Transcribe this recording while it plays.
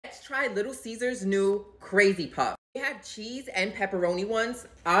try Little Caesar's new Crazy Puff. They have cheese and pepperoni ones.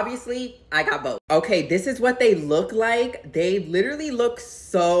 Obviously, I got both. Okay, this is what they look like. They literally look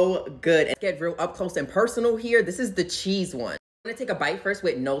so good. And get real up close and personal here. This is the cheese one. I'm gonna take a bite first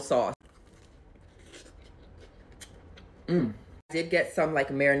with no sauce. I did get some like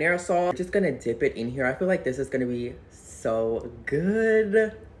marinara sauce. I'm just gonna dip it in here. I feel like this is gonna be so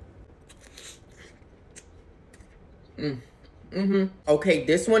good. Okay,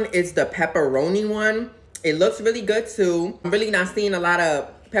 this one is the pepperoni one. It looks really good too. I'm really not seeing a lot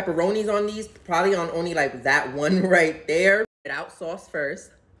of pepperonis on these. Probably on only like that one right there. Get out sauce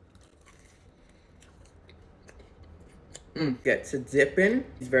first. Get to dipping.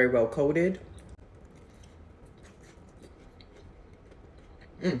 It's very well coated.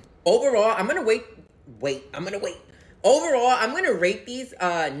 Overall, I'm gonna wait. Overall, I'm gonna rate these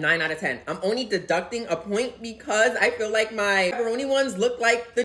 9 out of 10. I'm only deducting a point because I feel like my pepperoni ones look like the